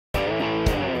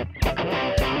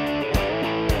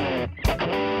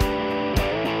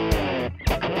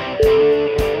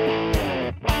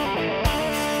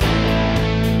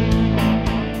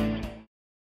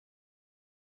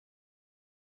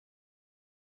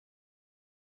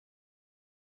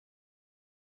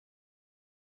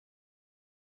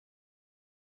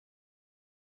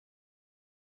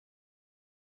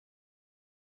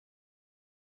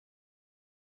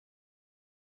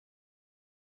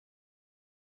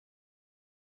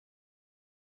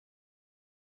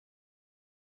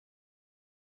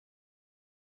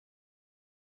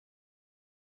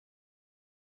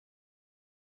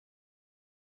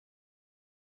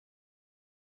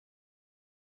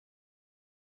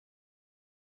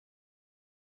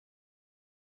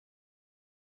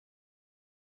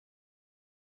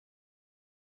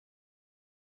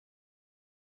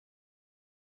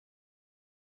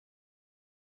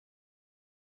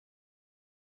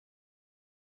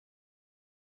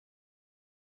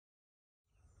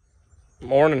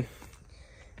Morning.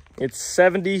 It's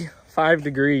 75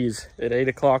 degrees at 8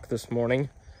 o'clock this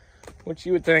morning, which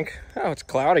you would think, oh, it's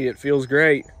cloudy, it feels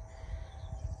great.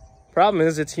 Problem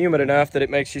is, it's humid enough that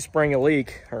it makes you spring a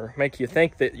leak, or make you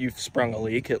think that you've sprung a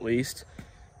leak at least,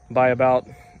 by about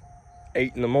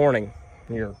 8 in the morning.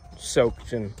 You're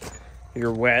soaked and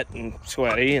you're wet and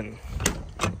sweaty and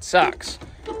it sucks.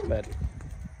 But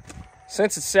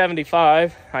since it's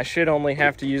 75, I should only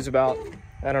have to use about,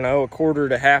 I don't know, a quarter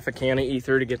to half a can of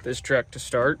ether to get this truck to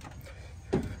start.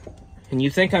 And you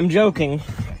think I'm joking,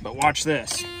 but watch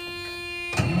this.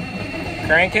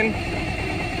 Cranking,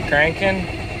 cranking,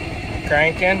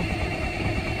 cranking,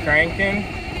 cranking.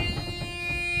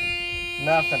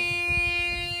 Nothing.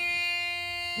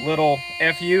 Little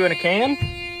FU in a can,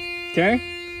 okay?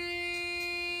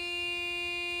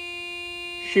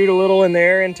 Shoot a little in the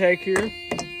air intake here.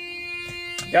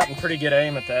 Gotten pretty good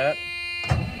aim at that.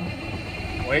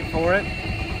 Wait for it,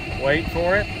 wait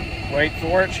for it, wait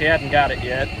for it. She hadn't got it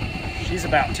yet. She's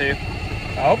about to.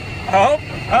 Oh, oh,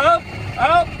 oh,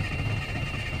 oh.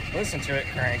 Listen to it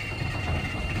crank.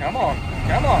 Come on,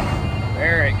 come on.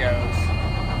 There it goes.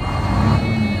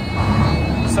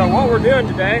 So what we're doing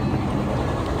today,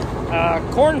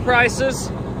 corn prices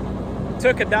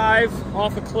took a dive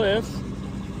off a cliff.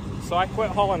 So I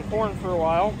quit hauling corn for a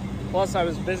while. Plus I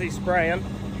was busy spraying.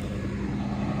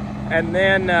 And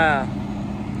then,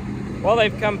 well,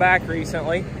 they've come back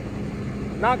recently.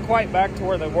 Not quite back to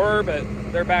where they were, but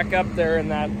they're back up there in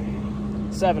that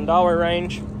 $7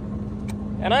 range.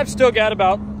 And I've still got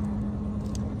about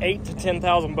 8 to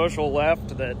 10,000 bushel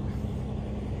left that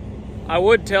I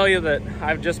would tell you that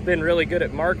I've just been really good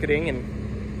at marketing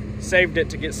and saved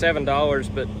it to get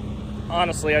 $7, but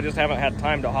honestly, I just haven't had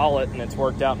time to haul it, and it's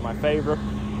worked out in my favor.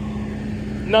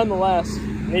 Nonetheless,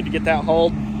 need to get that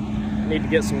hauled. Need to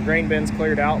get some grain bins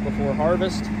cleared out before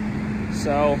harvest.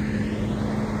 So,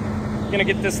 gonna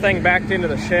get this thing backed into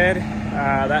the shed.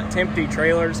 That Tempty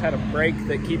trailer's had a brake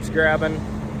that keeps grabbing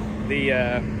the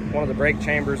one of the brake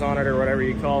chambers on it, or whatever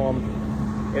you call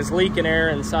them, is leaking air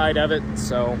inside of it.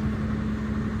 So,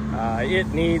 it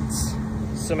needs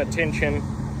some attention.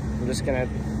 I'm just gonna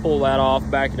pull that off,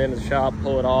 back it into the shop,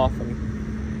 pull it off,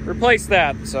 and replace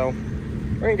that. So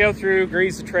we're gonna go through,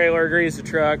 grease the trailer, grease the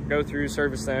truck, go through,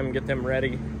 service them, get them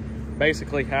ready,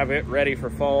 basically have it ready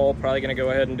for fall. Probably gonna go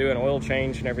ahead and do an oil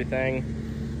change and everything.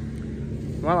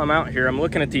 While I'm out here, I'm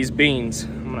looking at these beans.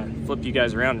 I'm gonna flip you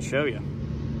guys around and show you.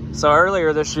 So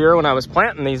earlier this year when I was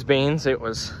planting these beans, it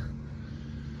was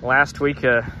last week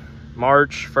of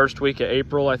March, first week of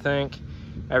April, I think.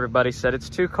 Everybody said, it's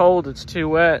too cold, it's too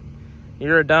wet,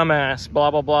 you're a dumbass,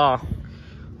 blah, blah, blah.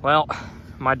 Well,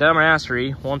 my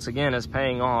dumbassery, once again, is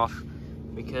paying off,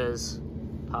 because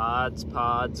pods,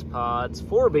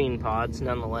 4 bean pods,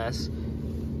 nonetheless.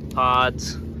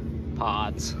 Pods.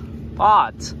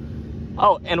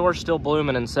 Oh, and we're still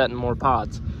blooming and setting more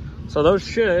pods. So those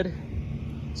should,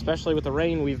 especially with the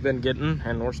rain we've been getting,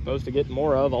 and we're supposed to get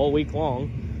more of all week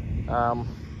long,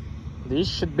 these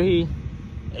should be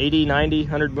 80, 90,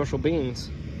 100 bushel beans.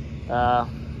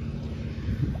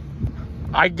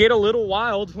 I get a little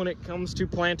wild when it comes to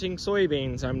planting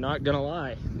soybeans, I'm not gonna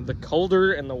lie. The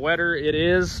colder and the wetter it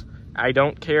is, I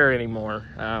don't care anymore.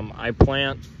 I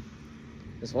plant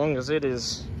as long as it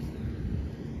is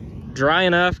dry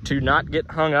enough to not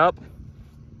get hung up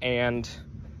and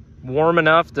warm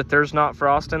enough that there's not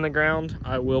frost in the ground.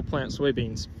 I will plant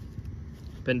soybeans.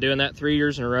 Been doing that 3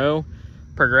 years in a row,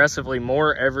 progressively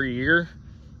more every year.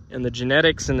 And the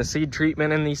genetics and the seed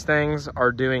treatment in these things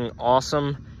are doing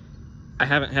awesome. I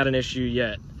haven't had an issue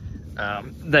yet.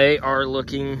 They are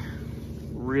looking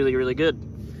really, really good.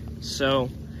 So,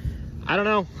 I don't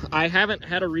know. I haven't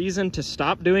had a reason to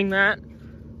stop doing that.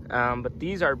 But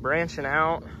these are branching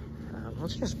out.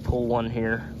 Let's just pull one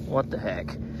here. What the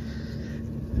heck?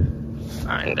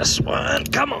 Find this one.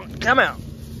 Come on, come out.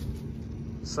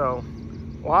 So,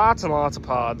 lots and lots of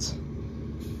pods.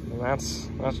 And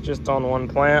that's just on one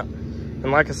plant.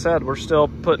 And like I said, we're still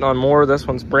putting on more. This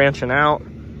one's branching out.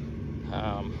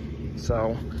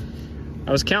 So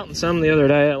I was counting some the other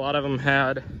day. A lot of them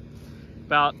had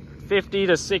about 50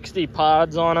 to 60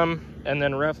 pods on them, and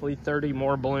then roughly 30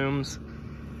 more blooms,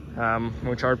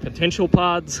 which are potential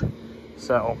pods.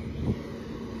 So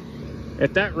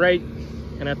at that rate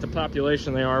and at the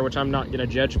population they are, which I'm not gonna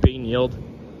judge bean yield,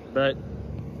 but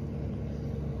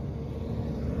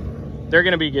they're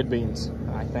gonna be good beans,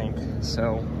 I think.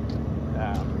 So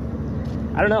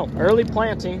I don't know, early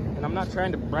planting, and I'm not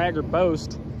trying to brag or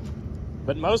boast,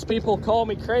 but most people call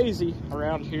me crazy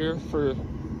around here for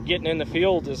getting in the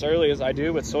field as early as I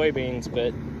do with soybeans,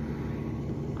 but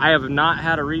I have not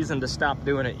had a reason to stop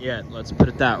doing it yet, let's put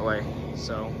it that way.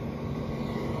 So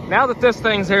now that this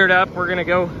thing's aired up, we're gonna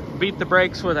go beat the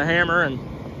brakes with a hammer and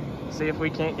see if we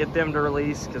can't get them to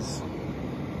release, because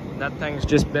that thing's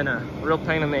just been a real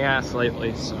pain in the ass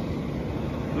lately. So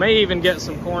may even get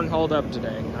some corn hauled up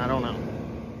today, I don't know.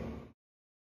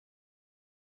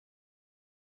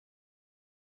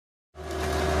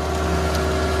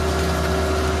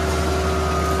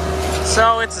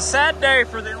 So it's a sad day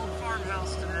for the old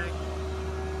farmhouse today.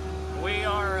 We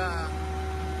are,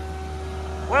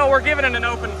 well, we're giving it an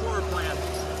open floor plan.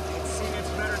 It's seen its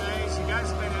better days. You guys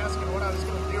have been asking what I was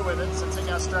going to do with it since it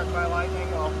got struck by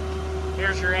lightning. Well,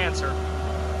 here's your answer.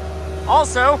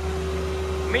 Also,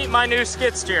 meet my new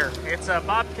skid steer. It's a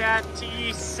Bobcat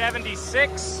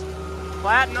T76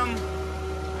 Platinum.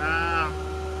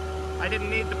 I didn't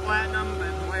need the Platinum,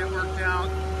 but the way it worked out,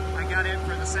 I got it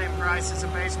for the same price as a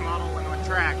base model and with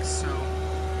tracks. So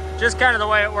just kind of the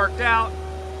way it worked out.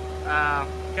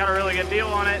 Got a really good deal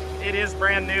on it. It is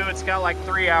brand new. It's got like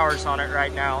 3 hours on it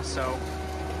right now. So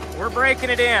we're breaking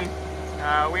it in.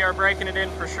 We are breaking it in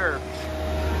for sure.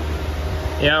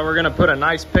 Yeah, we're gonna put a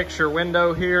nice picture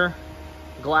window here.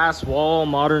 Glass wall,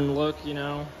 modern look, you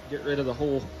know. Get rid of the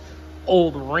whole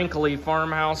old wrinkly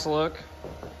farmhouse look.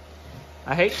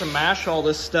 I hate to mash all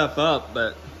this stuff up,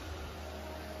 but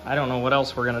I don't know what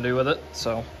else we're gonna do with it,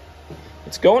 so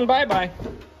it's going bye-bye.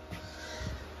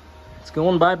 It's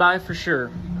going bye-bye for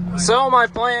sure. So my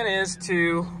plan is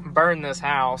to burn this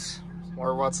house,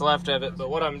 or what's left of it, but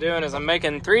what I'm doing is I'm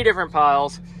making 3 different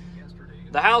piles.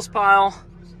 The house pile,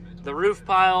 the roof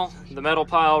pile, the metal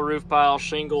pile, roof pile,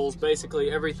 shingles, basically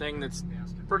everything that's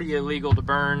pretty illegal to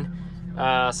burn.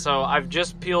 So I've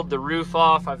just peeled the roof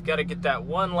off. I've got to get that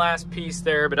one last piece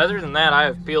there, but other than that, I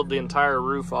have peeled the entire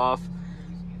roof off.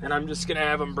 And I'm just gonna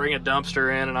have them bring a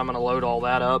dumpster in and I'm gonna load all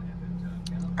that up.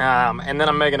 And then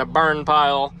I'm making a burn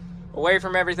pile away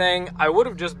from everything. I would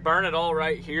have just burned it all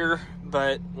right here,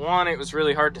 but one, it was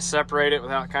really hard to separate it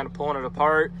without kind of pulling it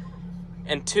apart.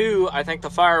 And two, I think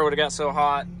the fire would have got so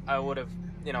hot, I would have,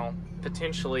 you know,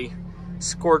 potentially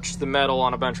scorched the metal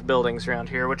on a bunch of buildings around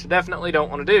here, which I definitely don't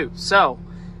want to do. So,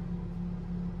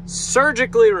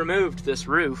 surgically removed this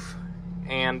roof.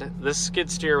 And this skid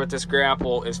steer with this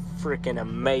grapple is freaking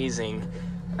amazing.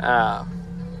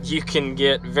 You can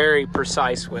get very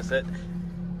precise with it.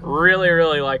 Really,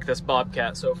 really like this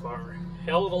Bobcat so far.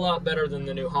 Hell of a lot better than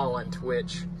the New Holland,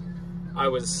 which I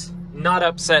was not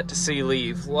upset to see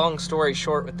leave. Long story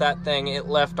short, with that thing, it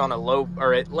left on a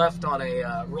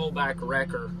rollback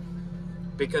wrecker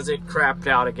because it crapped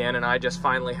out again, and I just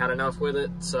finally had enough with it,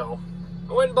 so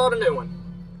I went and bought a new one.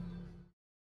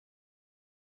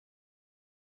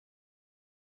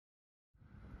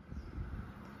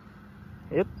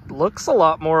 It looks a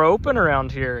lot more open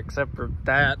around here, except for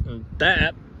that and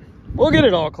that. We'll get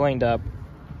it all cleaned up.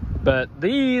 But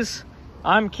these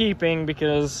I'm keeping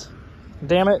because,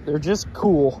 damn it, they're just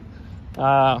cool.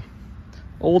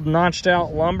 Old notched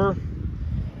out lumber,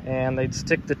 and they'd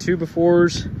stick the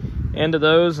 2x4s into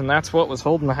those, and that's what was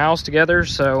holding the house together.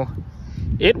 So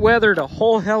it weathered a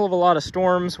whole hell of a lot of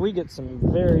storms. We get some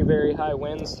very, very high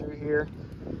winds through here,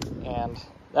 and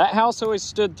that house always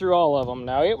stood through all of them.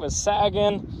 Now, it was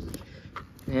sagging,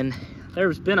 and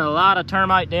there's been a lot of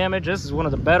termite damage. This is one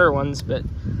of the better ones, but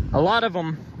a lot of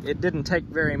them, it didn't take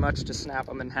very much to snap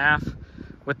them in half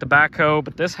with the backhoe.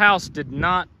 But this house did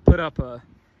not put up a,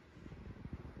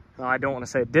 well, I don't want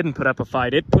to say it didn't put up a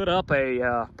fight. It put up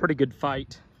a pretty good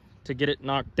fight to get it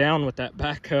knocked down with that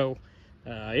backhoe.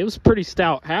 It was a pretty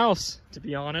stout house, to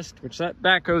be honest, which that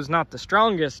backhoe's not the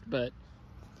strongest, but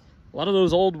a lot of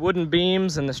those old wooden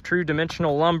beams and this true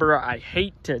dimensional lumber, I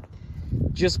hate to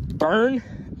just burn,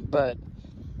 but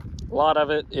a lot of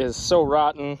it is so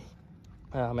rotten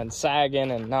and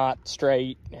sagging and not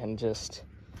straight and just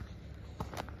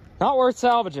not worth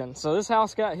salvaging. So this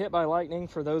house got hit by lightning,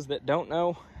 for those that don't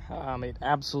know. It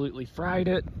absolutely fried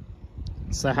it.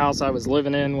 It's the house I was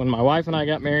living in when my wife and I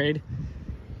got married.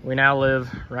 We now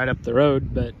live right up the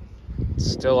road, but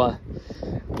still I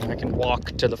can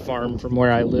walk to the farm from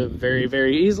where I live very,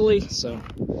 very easily. So,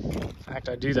 in fact,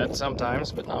 I do that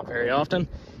sometimes, but not very often.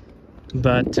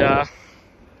 But,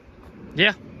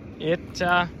 yeah, it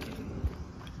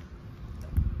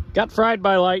got fried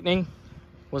by lightning.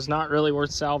 Was not really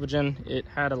worth salvaging. It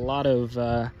had a lot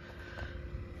of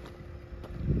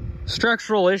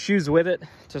structural issues with it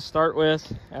to start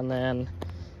with, and then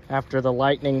after the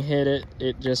lightning hit it,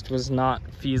 it just was not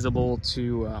feasible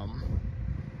to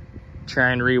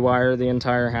try and rewire the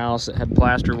entire house. It had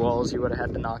plaster walls you would have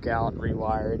had to knock out and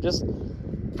rewire. It just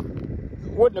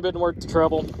wouldn't have been worth the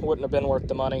trouble, wouldn't have been worth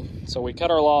the money. So we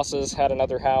cut our losses, had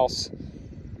another house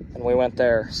and we went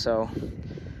there. So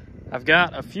I've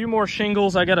got a few more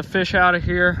shingles I got to fish out of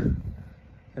here,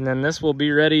 and then this will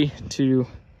be ready to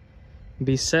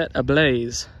be set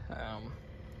ablaze.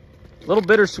 A little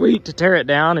bittersweet to tear it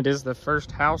down. It is the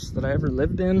first house that I ever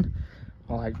lived in.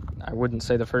 Well, I wouldn't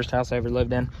say the first house I ever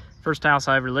lived in. First house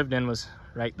I ever lived in was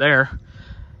right there.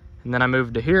 And then I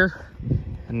moved to here,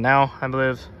 and now I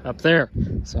live up there.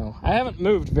 So I haven't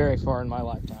moved very far in my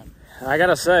lifetime. I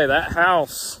gotta say, that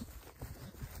house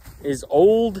is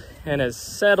old and as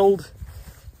settled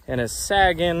and as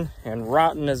sagging and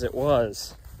rotten as it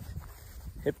was.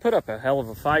 It put up a hell of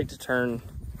a fight to turn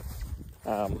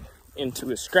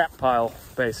into a scrap pile,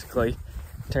 basically.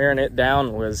 Tearing it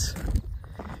down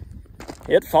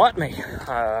it fought me.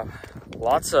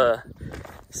 Lots of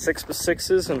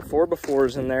 6x6s and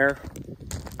 4x4s in there.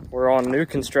 We're on new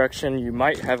construction. You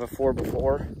might have a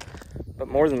 4x4, but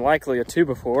more than likely a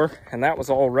 2x4, and that was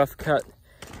all rough cut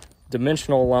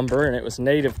dimensional lumber, and it was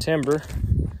native timber.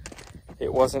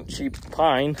 It wasn't cheap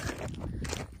pine.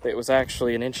 It was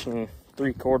actually 1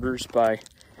 3/4 by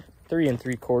 3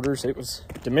 3/4. It was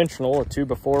dimensional. A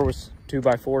 2x4 was 2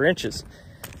 by 4 inches.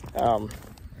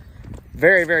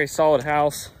 Very, very solid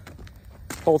house.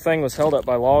 Whole thing was held up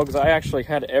by logs. I actually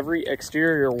had every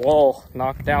exterior wall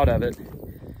knocked out of it.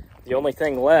 The only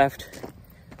thing left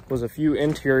was a few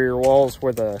interior walls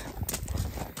where the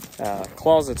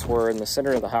closets were in the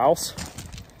center of the house.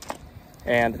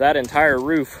 And that entire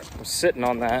roof was sitting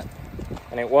on that.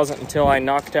 And it wasn't until I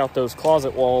knocked out those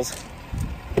closet walls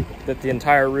that the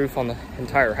entire roof on the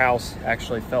entire house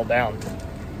actually fell down,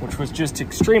 which was just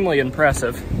extremely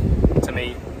impressive to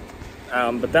me.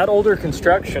 But that older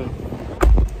construction,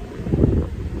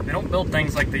 they don't build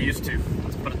things like they used to,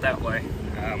 let's put it that way.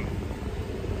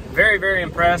 Very, very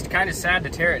impressed. Kind of sad to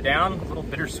tear it down, a little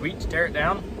bittersweet to tear it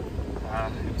down.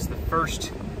 It was the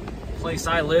first place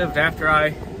I lived after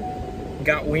I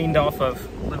got weaned off of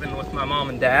living with my mom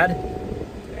and dad,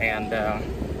 and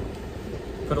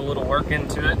put a little work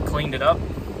into it, cleaned it up,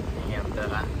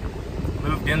 and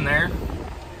moved in there.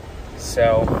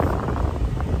 So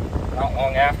not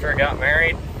long after I got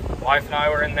married, wife and I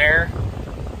were in there,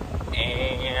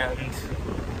 and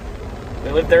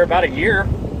we lived there about a year.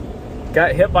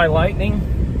 Got hit by lightning,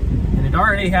 and it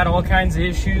already had all kinds of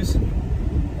issues.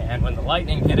 And when the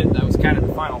lightning hit it, that was kind of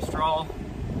the final straw.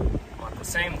 Well, at the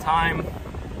same time,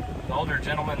 the older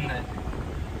gentleman that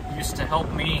used to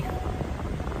help me,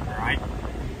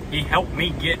 he helped me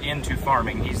get into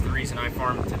farming. He's the reason I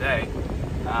farm today.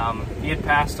 He had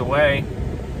passed away,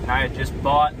 and I had just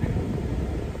bought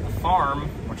a farm,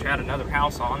 which had another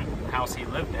house on, the house he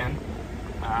lived in.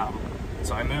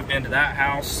 So I moved into that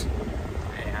house,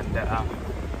 and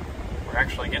we're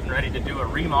actually getting ready to do a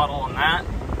remodel on that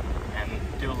and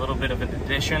do a little bit of an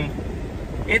addition.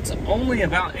 It's only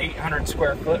about 800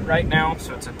 square foot right now,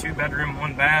 so it's a 2-bedroom,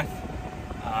 1 bath.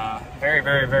 Very,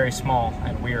 very, very small,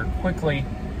 and we are quickly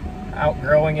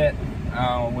outgrowing it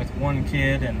with 1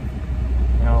 kid, and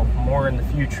more in the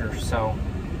future. So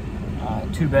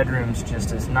 2 bedrooms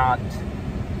just is not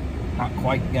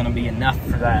quite gonna be enough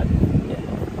for that.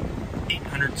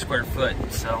 800 square foot.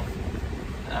 So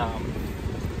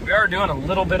we are doing a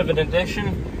little bit of an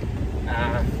addition,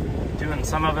 doing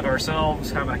some of it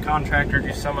ourselves, having a contractor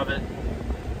do some of it,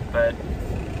 but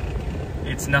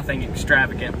it's nothing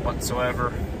extravagant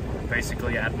whatsoever. We're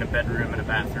basically adding a bedroom and a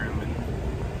bathroom and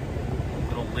a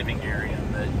little living area,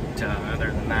 but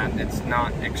other than that, it's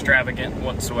not extravagant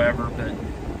whatsoever, but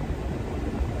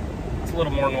it's a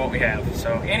little more than what we have.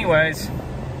 So anyways,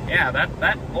 yeah,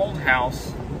 that old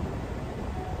house,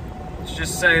 let's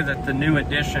just say that the new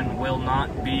addition will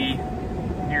not be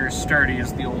near as sturdy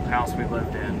as the old house we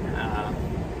lived in,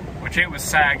 which it was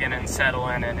sagging and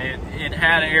settling, and it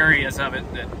had areas of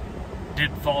it that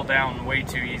did fall down way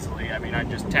too easily. I mean, I'd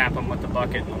just tap them with the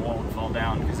bucket and the wall would fall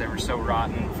down because they were so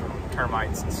rotten from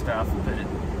termites and stuff. But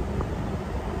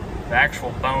the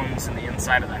actual bones in the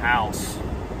inside of the house,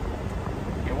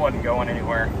 it wasn't going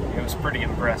anywhere. It was pretty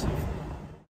impressive.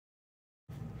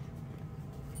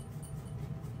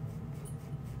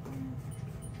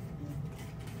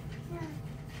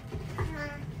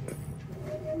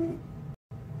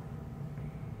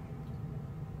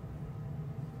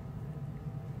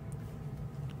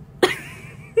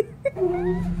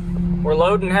 We're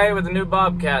loading hay with a new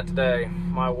Bobcat today.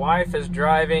 My wife is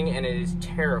driving, and it is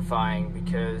terrifying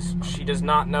because she does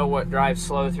not know what drive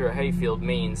slow through a hayfield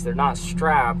means. They're not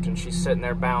strapped, and she's sitting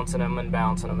there bouncing them and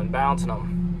bouncing them and bouncing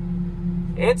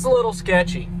them. It's a little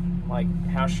sketchy, like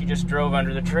how she just drove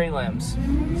under the tree limbs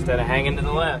instead of hanging to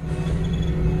the left.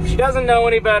 She doesn't know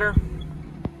any better.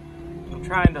 I'm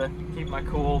trying to keep my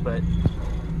cool, but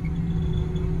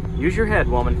Use your head,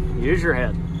 woman. Use your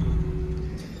head.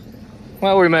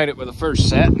 Well, we made it with the first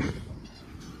set.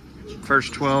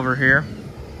 First 12 are here.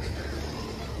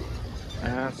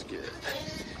 That's good.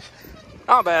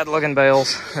 Not bad looking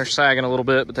bales. They're sagging a little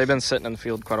bit, but they've been sitting in the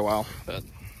field quite a while, but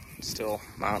still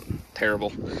not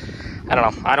terrible. I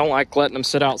don't know. I don't like letting them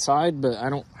sit outside, but I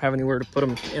don't have anywhere to put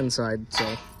them inside,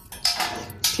 so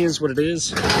it is what it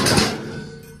is.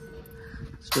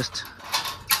 It's just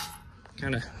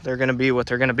kind of, they're going to be what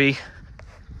they're going to be.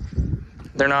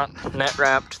 They're not net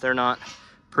wrapped. They're not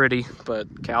pretty,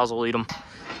 but cows will eat them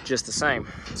just the same.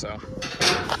 So,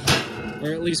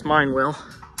 or at least mine will.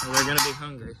 Or they're going to be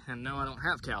hungry. And no, I don't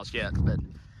have cows yet, but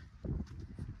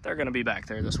they're going to be back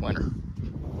there this winter.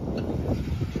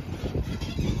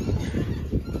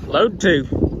 Load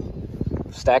 2.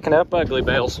 Stacking up ugly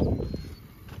bales.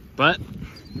 But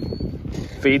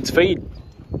feed's feed.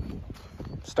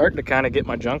 Starting to kind of get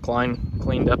my junk line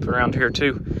cleaned up around here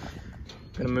too.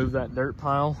 Gonna move that dirt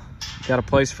pile. Got a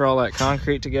place for all that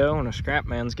concrete to go, and a scrap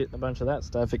man's getting a bunch of that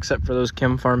stuff except for those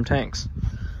Chem Farm tanks.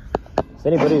 If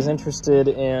anybody's interested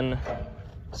in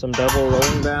some double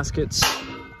rolling baskets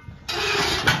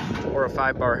or a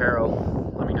 5-bar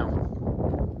harrow, let me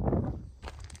know.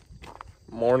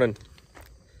 Morning.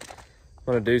 I'm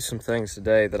gonna do some things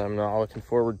today that I'm not looking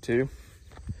forward to,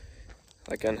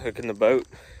 like unhooking the boat.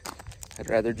 I'd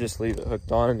rather just leave it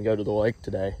hooked on and go to the lake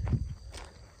today.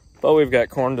 But we've got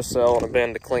corn to sell and a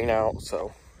bin to clean out,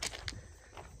 so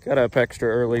got up extra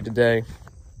early today.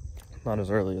 Not as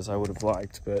early as I would have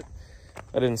liked, but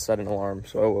I didn't set an alarm,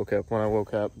 so I woke up when I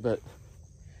woke up. But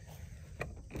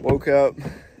woke up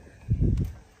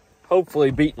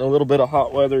hopefully beating a little bit of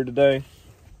hot weather today,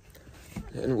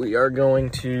 and we are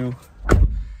going to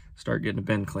start getting the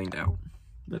bin cleaned out.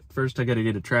 But first I got to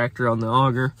get a tractor on the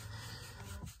auger.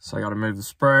 So I got to move the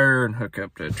sprayer and hook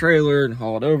up to a trailer and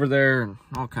haul it over there and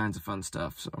all kinds of fun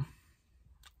stuff. So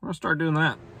we're gonna start doing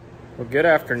that. Well, good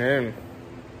afternoon.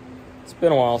 It's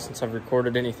been a while since I've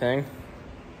recorded anything.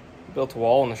 Built a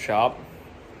wall in the shop,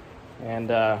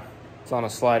 and it's on a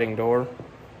sliding door.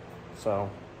 So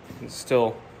you can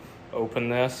still open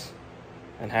this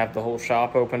and have the whole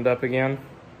shop opened up again.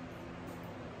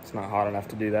 It's not hot enough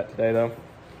to do that today though.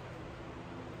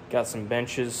 Got some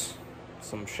benches,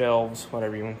 some shelves,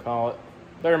 whatever you want to call it.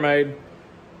 They're made.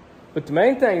 But the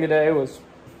main thing today was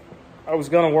I was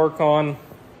going to work on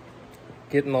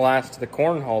getting the last of the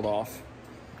corn hauled off.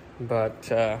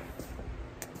 But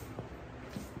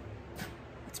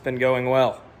it's been going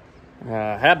well.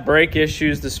 Had brake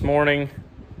issues this morning.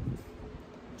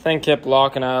 Thing kept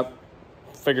locking up.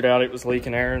 Figured out it was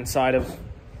leaking air inside of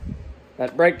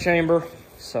that brake chamber.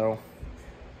 So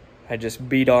I just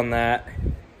beat on that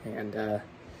and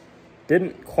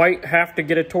didn't quite have to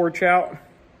get a torch out,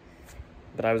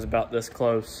 but I was about this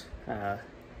close.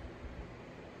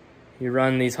 You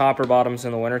run these hopper bottoms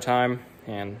in the wintertime,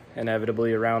 and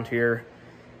inevitably around here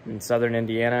in southern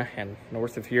Indiana and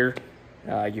north of here,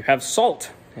 you have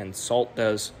salt, and salt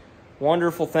does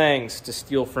wonderful things to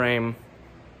steel frame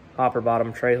hopper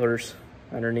bottom trailers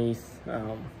underneath.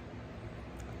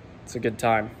 It's a good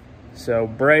time. So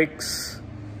brakes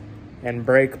and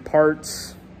brake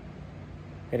parts,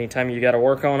 anytime you got to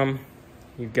work on them,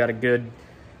 you've got a good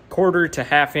 1/4 to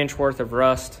 1/2 inch worth of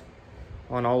rust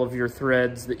on all of your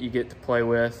threads that you get to play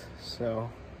with. So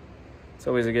it's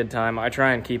always a good time. I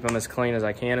try and keep them as clean as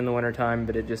I can in the wintertime,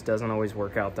 but it just doesn't always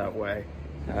work out that way.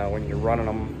 When you're running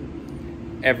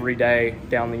them every day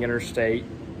down the interstate,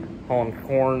 hauling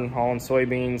corn, hauling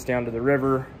soybeans down to the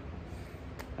river,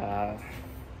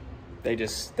 they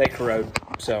corrode.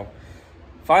 So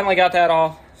finally got that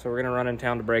off. So we're gonna run in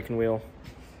town to Break and Wheel,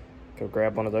 go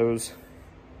grab one of those,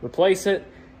 replace it,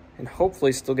 and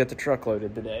hopefully still get the truck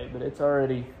loaded today. But it's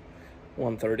already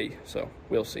 1:30, so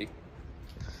we'll see.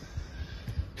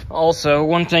 Also,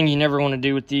 one thing you never want to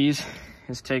do with these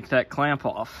is take that clamp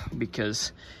off,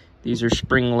 because these are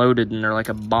spring loaded and they're like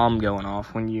a bomb going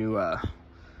off when you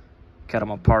cut them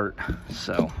apart.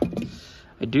 So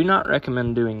I do not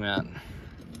recommend doing that.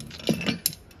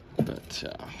 But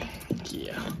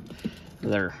yeah,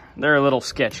 they're a little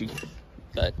sketchy,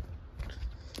 but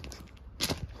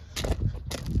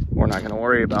we're not gonna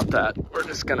worry about that. We're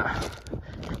just gonna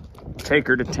take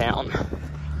her to town.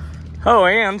 Oh,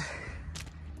 and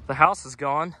the house is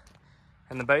gone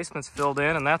and the basement's filled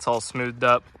in and that's all smoothed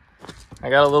up. I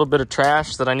got a little bit of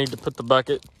trash that I need to put the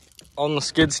bucket on the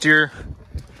skid steer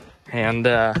and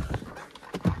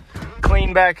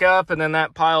clean back up, and then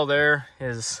that pile there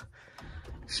is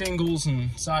shingles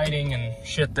and siding and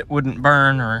shit that wouldn't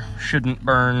burn or shouldn't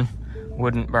burn,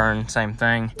 wouldn't burn, same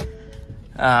thing.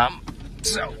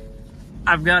 So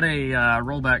I've got a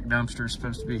rollback dumpster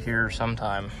supposed to be here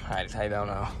sometime. I don't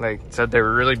know. They said they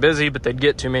were really busy, but they'd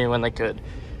get to me when they could.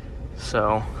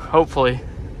 So hopefully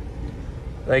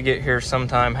they get here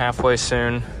sometime halfway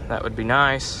soon. That would be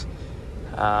nice.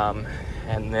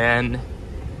 And then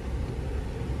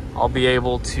I'll be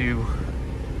able to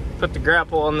put the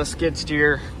grapple on the skid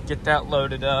steer, get that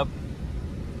loaded up,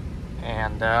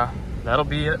 and that'll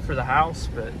be it for the house.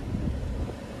 But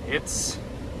it's,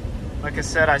 like I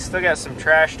said, I still got some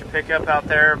trash to pick up out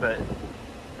there, but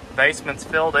the basement's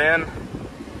filled in,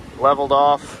 leveled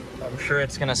off. I'm sure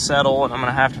it's gonna settle, and I'm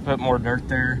gonna have to put more dirt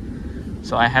there.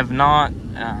 So I have not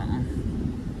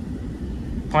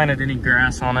planted any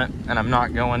grass on it, and I'm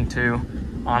not going to.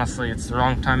 Honestly, it's the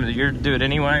wrong time of the year to do it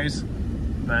anyways.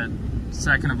 But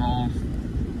second of all,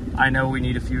 I know we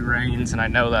need a few rains, and I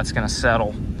know that's gonna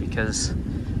settle because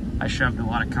I shoved a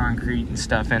lot of concrete and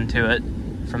stuff into it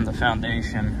from the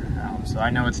foundation. So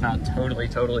I know it's not totally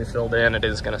filled in. It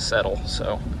is gonna settle,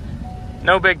 so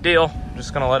no big deal. I'm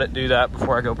just gonna let it do that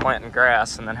before I go planting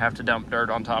grass and then have to dump dirt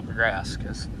on top of grass,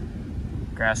 because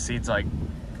grass seed's like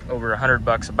over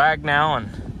 $100 a bag now,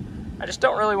 and I just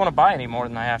don't really want to buy any more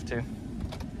than I have to.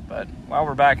 But while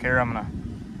we're back here, I'm gonna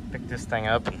pick this thing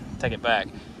up and take it back.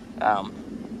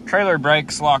 Trailer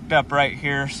brake's locked up right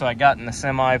here, so I got in the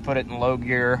semi, put it in low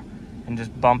gear, and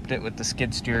just bumped it with the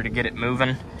skid steer to get it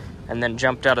moving, and then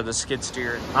jumped out of the skid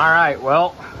steer. All right,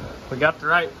 well, we got the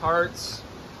right parts.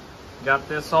 Got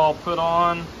this all put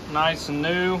on, nice and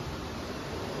new.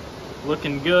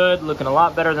 Looking good, looking a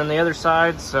lot better than the other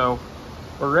side, so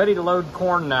we're ready to load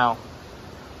corn now.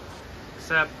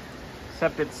 Except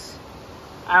it's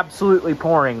absolutely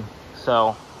pouring,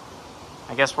 so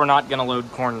I guess we're not gonna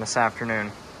load corn this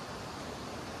afternoon.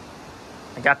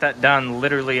 I got that done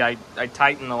literally, I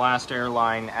tightened the last air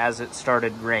line as it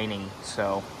started raining,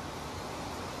 so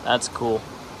that's cool.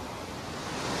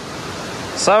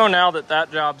 So now that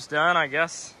that job's done, I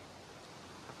guess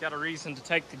I've got a reason to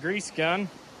take the grease gun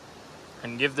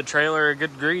and give the trailer a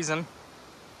good greasing.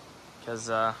 Because,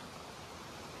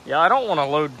 yeah, I don't want to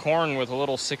load corn with a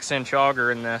little 6-inch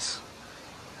auger in this.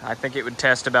 I think it would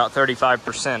test about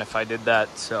 35% if I did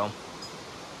that, so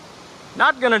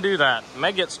not gonna do that.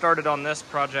 May get started on this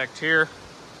project here.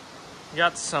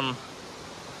 Got some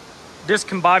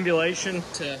discombobulation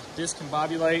to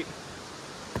discombobulate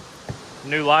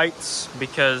new lights,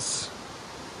 because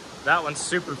that one's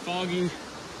super foggy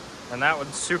and that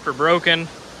one's super broken.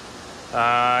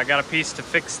 I got a piece to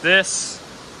fix this.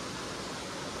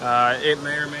 It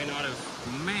may or may not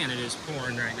have, man, it is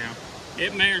pouring right now.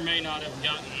 It may or may not have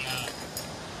gotten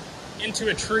into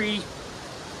a tree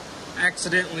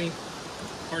accidentally.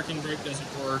 Parking brake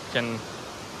doesn't work and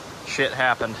shit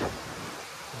happened.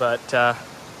 But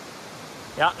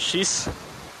yeah, she's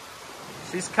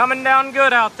coming down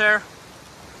good out there.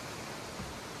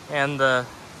 And the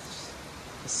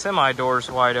semi door's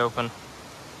wide open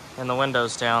and the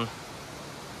window's down.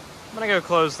 I'm gonna go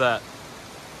close that.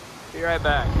 Be right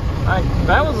back.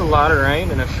 That was a lot of rain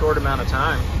in a short amount of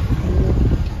time.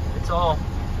 It's all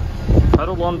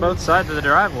puddled on both sides of the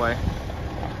driveway.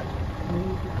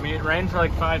 I mean, it rained for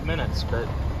like 5 minutes, but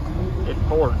it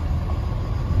poured.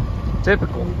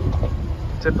 Typical.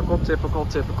 Typical.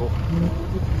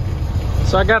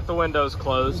 So I got the windows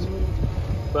closed,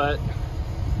 but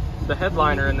the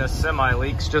headliner in this semi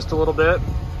leaks just a little bit.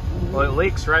 Well, it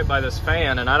leaks right by this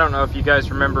fan, and I don't know if you guys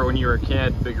remember when you were a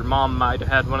kid, but your mom might have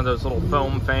had one of those little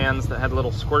foam fans that had a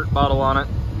little squirt bottle on it.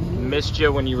 Missed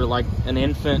you when you were like an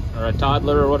infant or a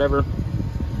toddler or whatever.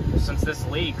 Since this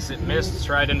leaks, it mists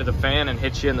right into the fan and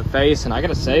hits you in the face, and I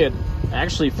gotta say, it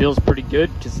actually feels pretty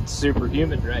good because it's super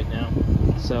humid right now.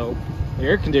 So the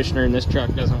air conditioner in this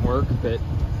truck doesn't work, but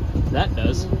that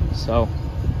does, so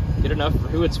good enough for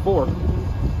who it's for.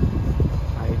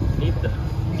 I need the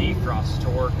defrost to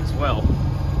work as well.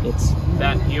 It's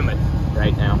that humid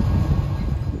right now.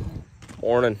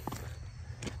 Morning.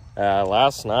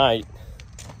 Last night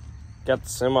got the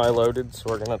semi loaded, so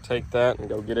we're gonna take that and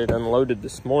go get it unloaded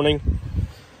this morning.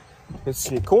 It's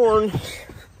some corn.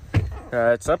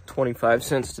 It's up 25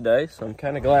 cents today, so I'm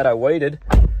kind of glad I waited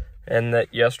and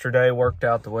that yesterday worked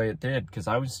out the way it did, because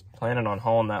I was planning on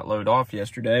hauling that load off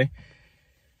yesterday.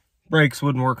 Brakes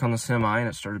wouldn't work on the semi and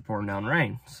it started pouring down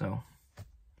rain, so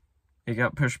it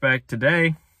got pushed back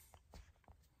today.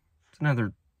 It's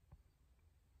another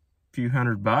few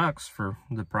 $100 for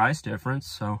the price difference,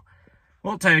 so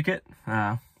we'll take it.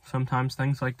 Sometimes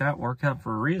things like that work out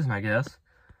for a reason, I guess.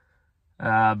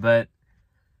 But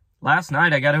last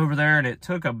night I got over there and it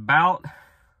took about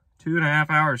 2.5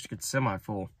 hours to get the semi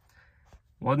full.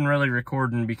 Wasn't really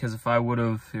recording because if I would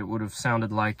have, it would have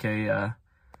sounded like a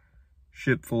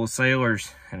ship full of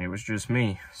sailors, and it was just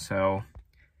me. So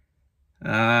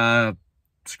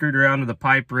screwed around with the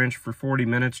pipe wrench for 40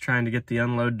 minutes trying to get the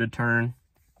unload to turn.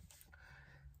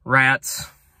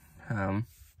 Rats,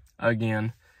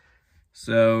 again.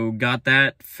 So got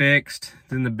that fixed.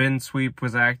 Then the bin sweep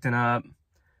was acting up.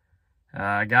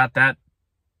 Got that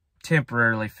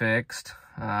temporarily fixed.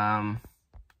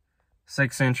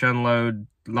 6-inch unload,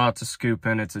 lots of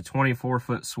scooping. It's a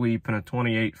 24-foot sweep and a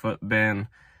 28-foot bin.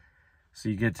 So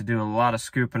you get to do a lot of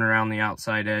scooping around the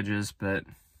outside edges, but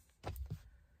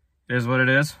it is what it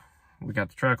is. We got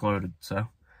the truck loaded, so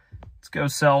let's go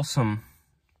sell some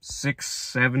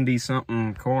 670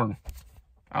 something corn.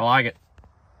 I like it.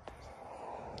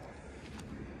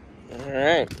 All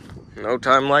right, no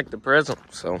time like the present,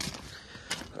 so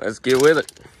let's get with it.